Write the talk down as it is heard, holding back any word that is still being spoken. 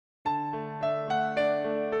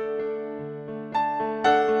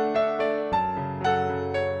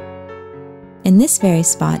In this very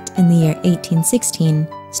spot, in the year 1816,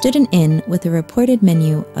 stood an inn with a reported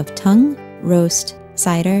menu of tongue, roast,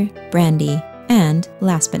 cider, brandy, and,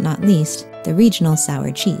 last but not least, the regional sour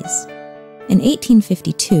cheese. In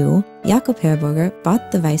 1852, Jakob Herberger bought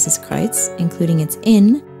the Weisses Kreuz, including its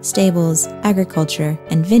inn, stables, agriculture,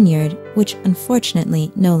 and vineyard, which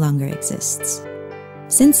unfortunately no longer exists.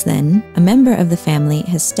 Since then, a member of the family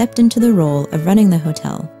has stepped into the role of running the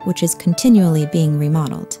hotel, which is continually being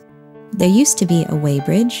remodeled. There used to be a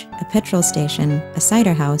weighbridge, a petrol station, a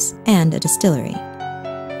cider house, and a distillery.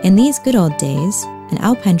 In these good old days, an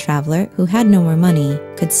alpine traveler who had no more money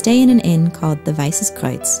could stay in an inn called the Weisses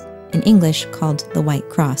Kreuz, in English called the White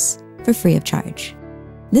Cross, for free of charge.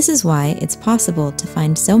 This is why it's possible to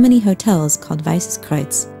find so many hotels called Weisses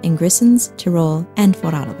Kreuz in Grissens, Tyrol, and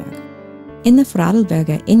Vorarlberg. In the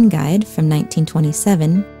Vorarlberger Inn Guide from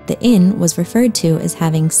 1927, the inn was referred to as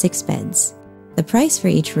having 6 beds. The price for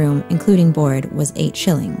each room, including board, was 8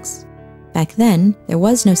 shillings. Back then, there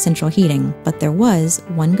was no central heating, but there was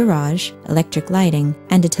 1 garage, electric lighting,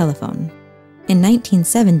 and a telephone. In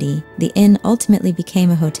 1970, the inn ultimately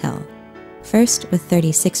became a hotel, first with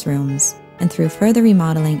 36 rooms, and through further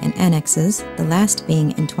remodeling and annexes, the last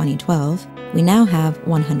being in 2012, we now have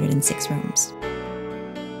 106 rooms.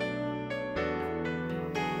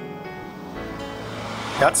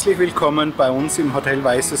 Herzlich willkommen bei uns im Hotel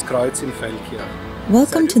Weisses Kreuz in Feldkirch.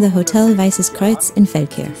 Welcome to the Hotel Weisses Kreuz in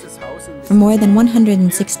Feldkirch. For more than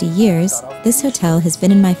 160 years, this hotel has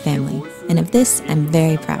been in my family, and of this I'm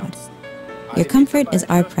very proud. Your comfort is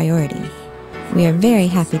our priority. We are very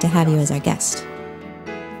happy to have you as our guest.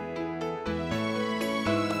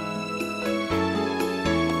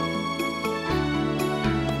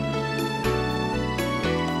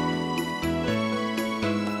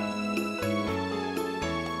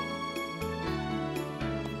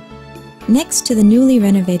 Next to the newly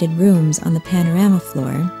renovated rooms on the panorama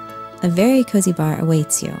floor, a very cozy bar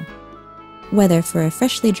awaits you. Whether for a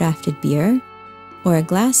freshly drafted beer or a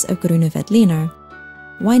glass of Grüne Veltliner,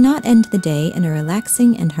 why not end the day in a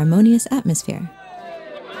relaxing and harmonious atmosphere?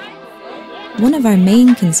 One of our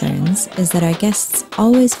main concerns is that our guests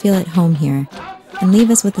always feel at home here and leave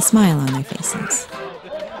us with a smile on their faces.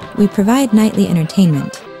 We provide nightly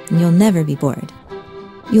entertainment, and you'll never be bored.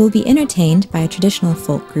 You will be entertained by a traditional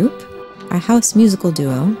folk group, our house musical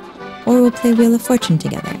duo, or we'll play Wheel of Fortune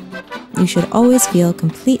together. You should always feel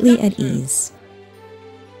completely at ease.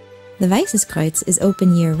 The Weisses Kreuz is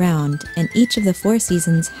open year-round, and each of the 4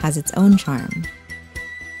 seasons has its own charm.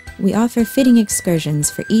 We offer fitting excursions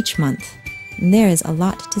for each month, and there is a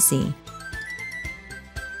lot to see.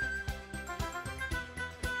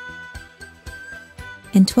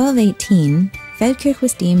 In 1218, Feldkirch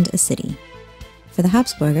was deemed a city. For the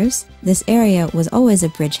Habsburgers, this area was always a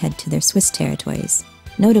bridgehead to their Swiss territories,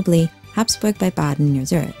 notably Habsburg bei Baden near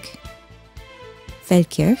Zurich.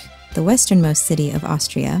 Feldkirch, the westernmost city of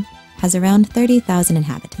Austria, has around 30,000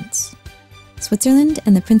 inhabitants. Switzerland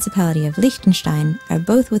and the Principality of Liechtenstein are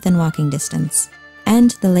both within walking distance,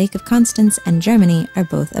 and the Lake of Constance and Germany are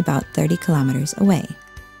both about 30 kilometers away.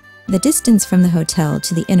 The distance from the hotel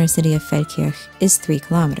to the inner city of Feldkirch is 3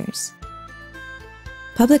 kilometers.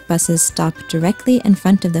 Public buses stop directly in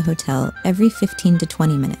front of the hotel every 15 to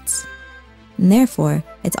 20 minutes, and therefore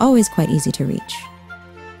it's always quite easy to reach.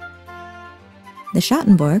 The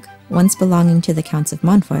Schattenburg, once belonging to the Counts of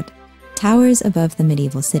Montfort, towers above the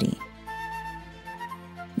medieval city.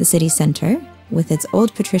 The city center, with its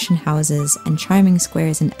old patrician houses and charming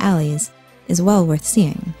squares and alleys, is well worth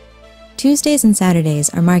seeing. Tuesdays and Saturdays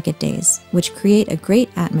are market days, which create a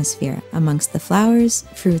great atmosphere amongst the flowers,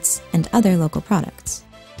 fruits, and other local products.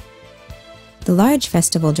 The large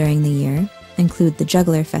festival during the year include the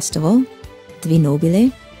Juggler Festival, the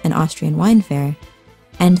Vinobile, an Austrian wine fair,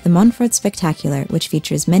 and the Montfort Spectacular, which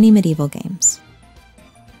features many medieval games.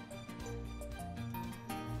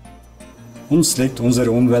 Uns liegt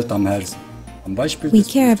unsere Umwelt am Herzen. We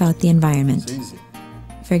care about the environment.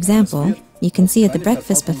 For example, you can see at the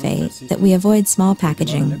breakfast buffet that we avoid small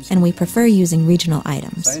packaging and we prefer using regional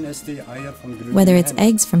items. Whether it's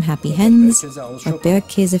eggs from Happy Hens, or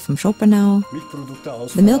Bergkäse from Schopenau,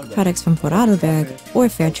 the milk products from Vorarlberg, or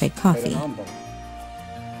fair trade coffee.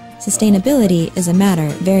 Sustainability is a matter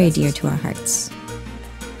very dear to our hearts.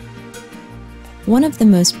 One of the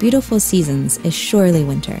most beautiful seasons is surely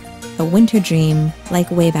winter, a winter dream like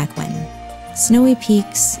way back when. Snowy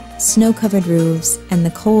peaks, snow-covered roofs, and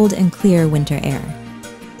the cold and clear winter air.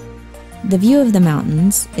 The view of the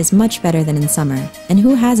mountains is much better than in summer, and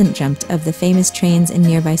who hasn't dreamt of the famous trains in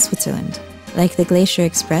nearby Switzerland, like the Glacier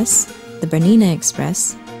Express, the Bernina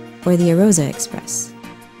Express, or the Arosa Express.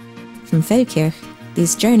 From Feldkirch,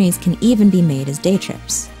 These journeys can even be made as day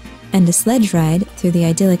trips. And a sledge ride through the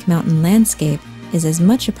idyllic mountain landscape is as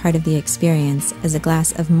much a part of the experience as a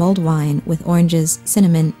glass of mulled wine with oranges,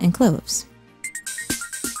 cinnamon, and cloves.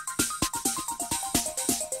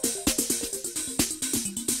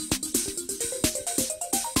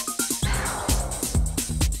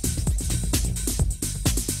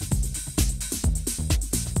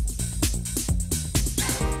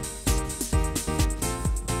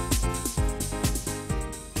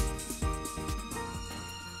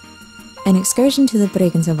 An excursion to the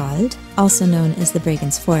Bregenzer Wald, also known as the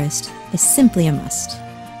Bregenz Forest, is simply a must.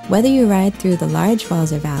 Whether you ride through the large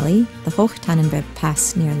Walser Valley, the Hochtannenberg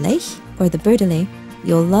Pass near Lech, or the Bödele,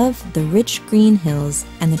 you'll love the rich green hills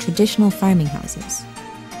and the traditional farming houses.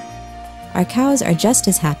 Our cows are just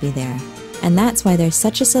as happy there, and that's why there's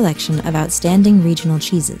such a selection of outstanding regional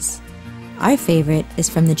cheeses. Our favorite is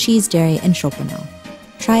from the cheese dairy in Schopenau.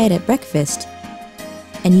 Try it at breakfast,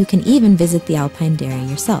 and you can even visit the Alpine Dairy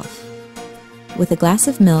yourself. With a glass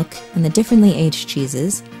of milk and the differently aged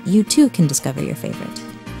cheeses, you too can discover your favorite.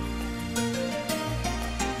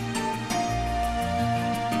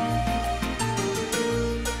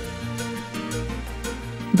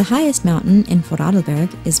 The highest mountain in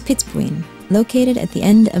Vorarlberg is Pitzbuin, located at the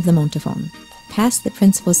end of the Montafon. Past the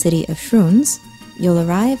principal city of Schruns, you'll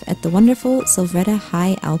arrive at the wonderful Silvretta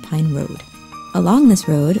High Alpine Road. Along this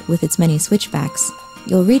road, with its many switchbacks,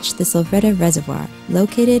 you'll reach the Silvretta Reservoir,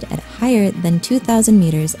 located at higher than 2,000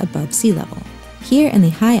 meters above sea level. Here in the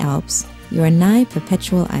high Alps, you are nigh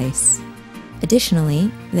perpetual ice.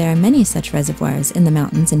 Additionally, there are many such reservoirs in the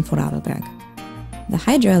mountains in Vorarlberg. The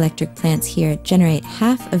hydroelectric plants here generate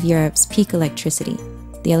half of Europe's peak electricity,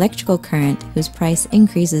 the electrical current whose price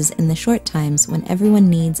increases in the short times when everyone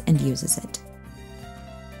needs and uses it.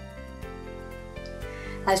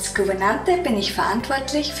 Als Gouvernante bin ich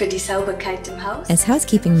verantwortlich für die Sauberkeit im Haus. As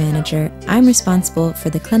housekeeping manager, I'm responsible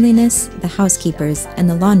for the cleanliness, the housekeepers, and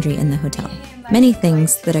the laundry in the hotel. Many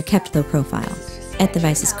things that are kept low profile. At the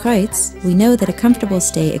Weisses Kreuz, we know that a comfortable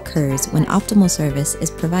stay occurs when optimal service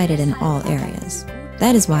is provided in all areas.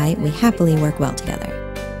 That is why we happily work well together.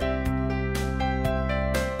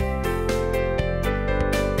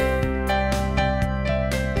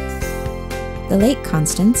 The Lake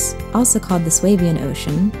Constance, also called the Swabian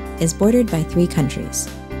Ocean, is bordered by 3 countries: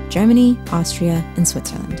 Germany, Austria, and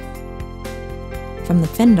Switzerland. From the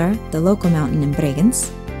Pfänder, the local mountain in Bregenz,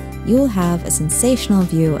 you will have a sensational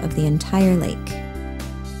view of the entire lake.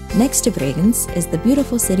 Next to Bregenz is the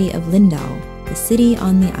beautiful city of Lindau, the city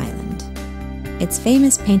on the island. Its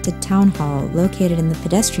famous painted town hall, located in the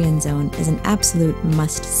pedestrian zone, is an absolute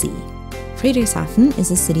must-see. Friedrichshafen is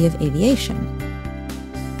a city of aviation.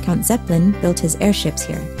 Count Zeppelin built his airships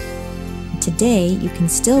here. Today, you can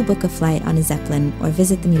still book a flight on a Zeppelin or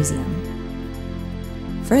visit the museum.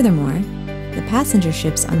 Furthermore, the passenger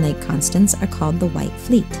ships on Lake Constance are called the White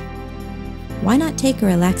Fleet. Why not take a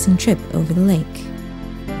relaxing trip over the lake?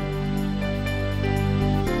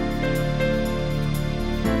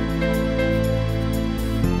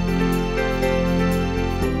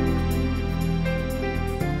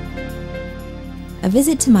 A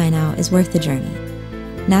visit to Mainau is worth the journey.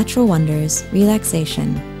 Natural wonders,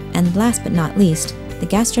 relaxation, and last but not least, the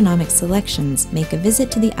gastronomic selections make a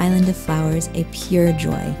visit to the Island of Flowers a pure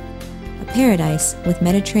joy. A paradise with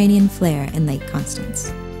Mediterranean flair in Lake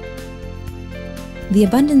Constance. The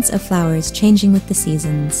abundance of flowers changing with the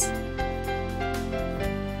seasons.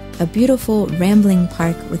 A beautiful, rambling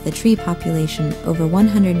park with a tree population over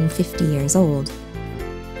 150 years old.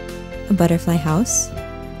 A butterfly house.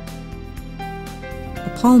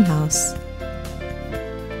 A palm house.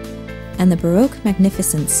 And the Baroque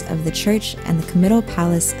magnificence of the church and the committal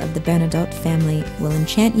palace of the Bernadotte family will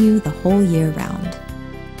enchant you the whole year round.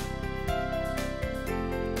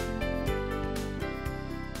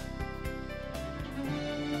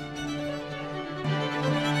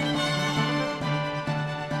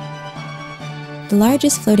 The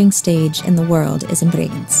largest floating stage in the world is in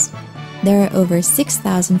Bregenz. There are over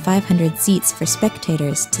 6,500 seats for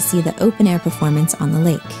spectators to see the open-air performance on the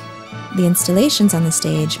lake. The installations on the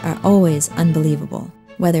stage are always unbelievable,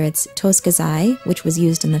 whether it's Tosca's Eye, which was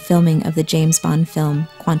used in the filming of the James Bond film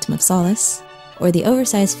Quantum of Solace, or the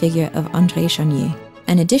oversized figure of André Chenier.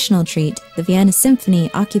 An additional treat, the Vienna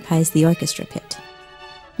Symphony occupies the orchestra pit.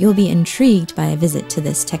 You'll be intrigued by a visit to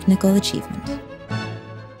this technical achievement.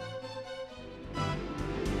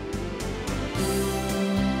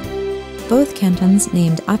 Both cantons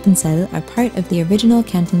named Appenzell are part of the original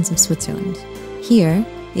cantons of Switzerland. Here,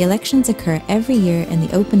 the elections occur every year in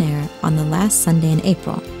the open air on the last Sunday in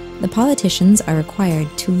April, The politicians are required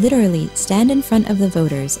to literally stand in front of the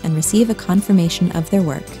voters and receive a confirmation of their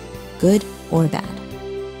work, good or bad.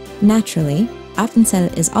 Naturally,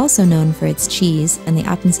 Appenzell is also known for its cheese and the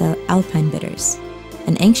Appenzell Alpine bitters,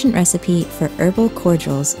 an ancient recipe for herbal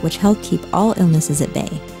cordials which help keep all illnesses at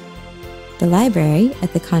bay. The library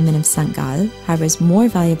at the convent of St. Gall harbors more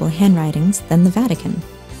valuable handwritings than the Vatican.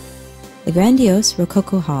 The grandiose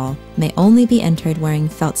Rococo Hall may only be entered wearing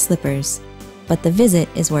felt slippers, but the visit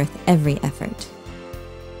is worth every effort.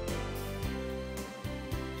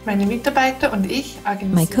 My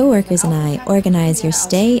co-workers and I organize your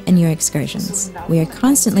stay and your excursions. We are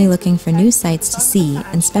constantly looking for new sites to see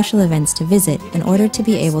and special events to visit in order to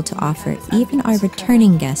be able to offer even our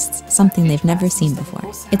returning guests something they've never seen before.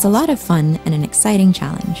 It's a lot of fun and an exciting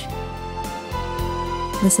challenge.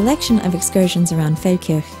 The selection of excursions around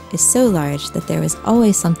Feldkirch is so large that there is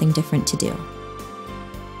always something different to do.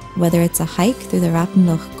 Whether it's a hike through the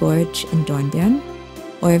Rappenloch Gorge in Dornbirn,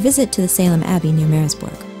 or a visit to the Salem Abbey near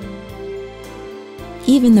Meersburg.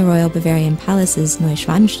 Even the Royal Bavarian Palaces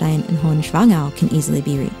Neuschwanstein and Hohenschwangau can easily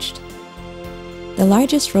be reached. The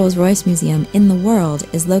largest Rolls-Royce museum in the world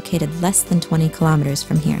is located less than 20 kilometers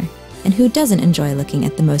from here, and who doesn't enjoy looking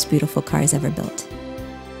at the most beautiful cars ever built?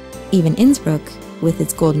 Even Innsbruck, with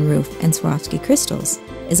its golden roof and Swarovski crystals,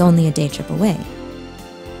 is only a day trip away.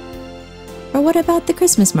 Or what about the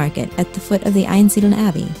Christmas market at the foot of the Einsiedeln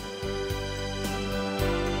Abbey?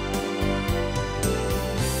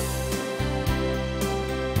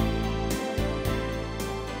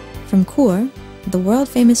 From Chur, the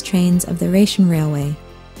world-famous trains of the Rhaetian Railway,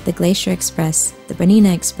 the Glacier Express, the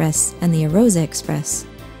Bernina Express, and the Arosa Express,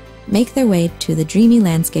 make their way to the dreamy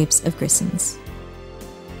landscapes of Grissens.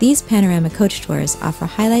 These panorama coach tours offer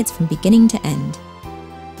highlights from beginning to end.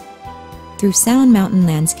 Through sound mountain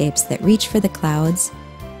landscapes that reach for the clouds,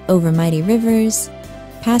 over mighty rivers,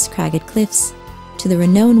 past cragged cliffs, to the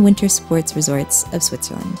renowned winter sports resorts of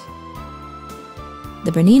Switzerland.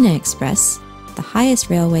 The Bernina Express, the highest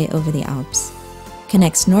railway over the Alps,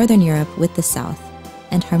 connects northern Europe with the south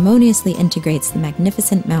and harmoniously integrates the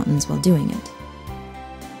magnificent mountains while doing it.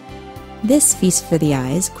 This feast for the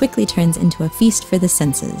eyes quickly turns into a feast for the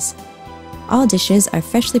senses. All dishes are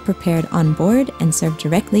freshly prepared on board and served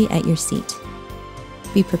directly at your seat.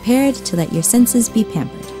 Be prepared to let your senses be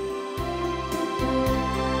pampered.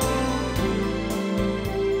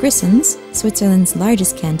 Grissens, Switzerland's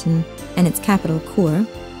largest canton, and its capital Chur,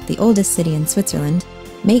 the oldest city in Switzerland,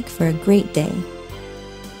 make for a great day.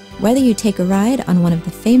 Whether you take a ride on one of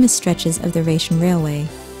the famous stretches of the Rhaetian Railway,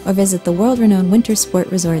 or visit the world-renowned winter sport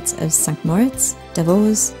resorts of St. Moritz,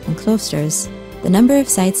 Davos, and Klosters, the number of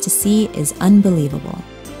sights to see is unbelievable.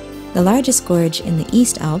 The largest gorge in the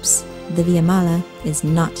East Alps, the Via Mala, is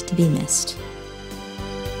not to be missed.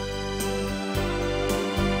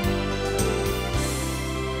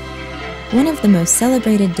 One of the most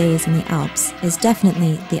celebrated days in the Alps is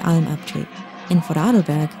definitely the Almabtrieb. In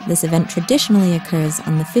Vorarlberg, this event traditionally occurs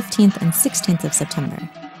on the 15th and 16th of September.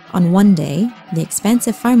 On one day, the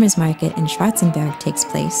expansive farmers' market in Schwarzenberg takes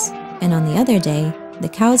place, and on the other day, the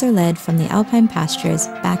cows are led from the alpine pastures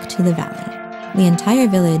back to the valley. The entire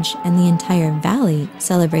village and the entire valley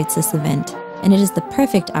celebrates this event, and it is the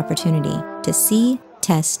perfect opportunity to see,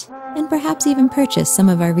 test, and perhaps even purchase some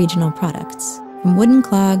of our regional products. From wooden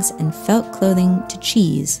clogs and felt clothing to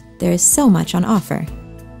cheese, there is so much on offer.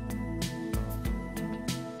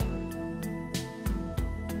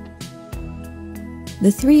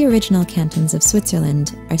 The three original cantons of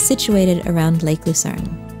Switzerland are situated around Lake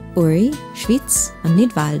Lucerne. Uri, Schwyz, and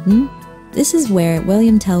Nidwalden. This is where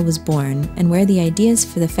William Tell was born and where the ideas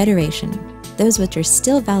for the Federation, those which are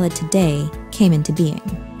still valid today, came into being.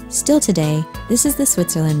 Still today, this is the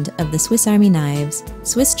Switzerland of the Swiss Army knives,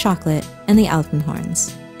 Swiss chocolate, and the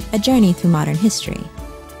Alpenhorns, a journey through modern history.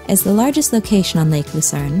 As the largest location on Lake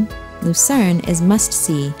Lucerne, Lucerne is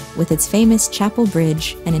must-see with its famous Chapel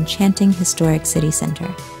Bridge and enchanting historic city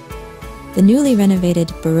center. The newly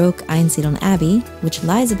renovated Baroque Einsiedeln Abbey, which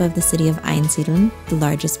lies above the city of Einsiedeln, the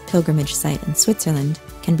largest pilgrimage site in Switzerland,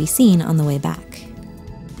 can be seen on the way back.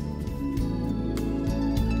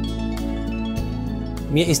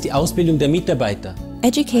 Mir ist die Ausbildung der Mitarbeiter.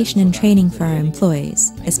 Education and training for our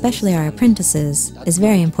employees, especially our apprentices, is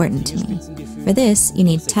very important to me. For this, you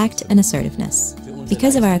need tact and assertiveness.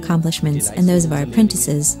 Because of our accomplishments and those of our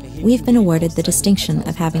apprentices, we've been awarded the distinction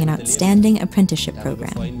of having an outstanding apprenticeship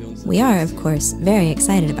program. We are, of course, very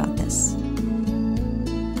excited about this.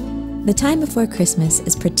 The time before Christmas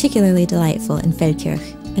is particularly delightful in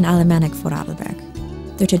Feldkirch, in Alemannic Vorarlberg.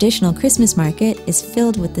 The traditional Christmas market is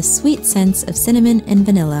filled with the sweet scents of cinnamon and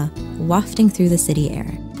vanilla wafting through the city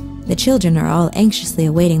air. The children are all anxiously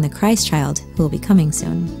awaiting the Christ child who will be coming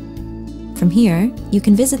soon. From here, you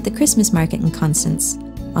can visit the Christmas market in Constance,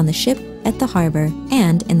 on the ship, at the harbor,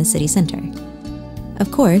 and in the city center.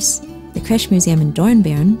 Of course, the Creche Museum in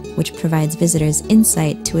Dornbirn, which provides visitors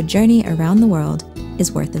insight to a journey around the world,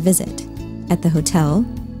 is worth a visit. At the hotel,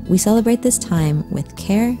 we celebrate this time with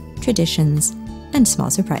care, traditions, and small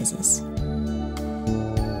surprises.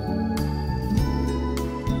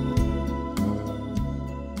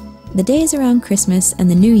 The days around Christmas and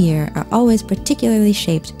the New Year are always particularly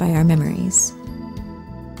shaped by our memories.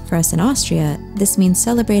 For us in Austria, this means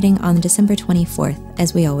celebrating on December 24th,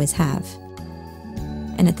 as we always have.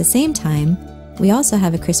 And at the same time, we also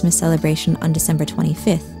have a Christmas celebration on December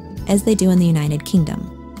 25th, as they do in the United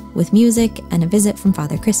Kingdom, with music and a visit from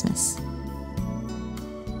Father Christmas.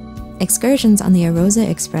 Excursions on the Arosa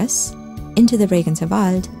Express, into the Bregenzer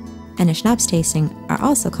Wald, and a schnapps tasting are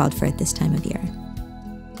also called for at this time of year.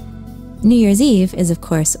 New Year's Eve is, of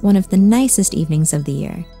course, one of the nicest evenings of the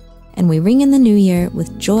year, and we ring in the new year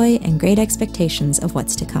with joy and great expectations of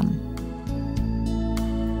what's to come.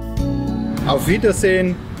 Auf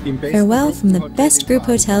Wiedersehen im besten Farewell from the Hotel best in group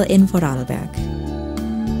Baden. hotel in Vorarlberg.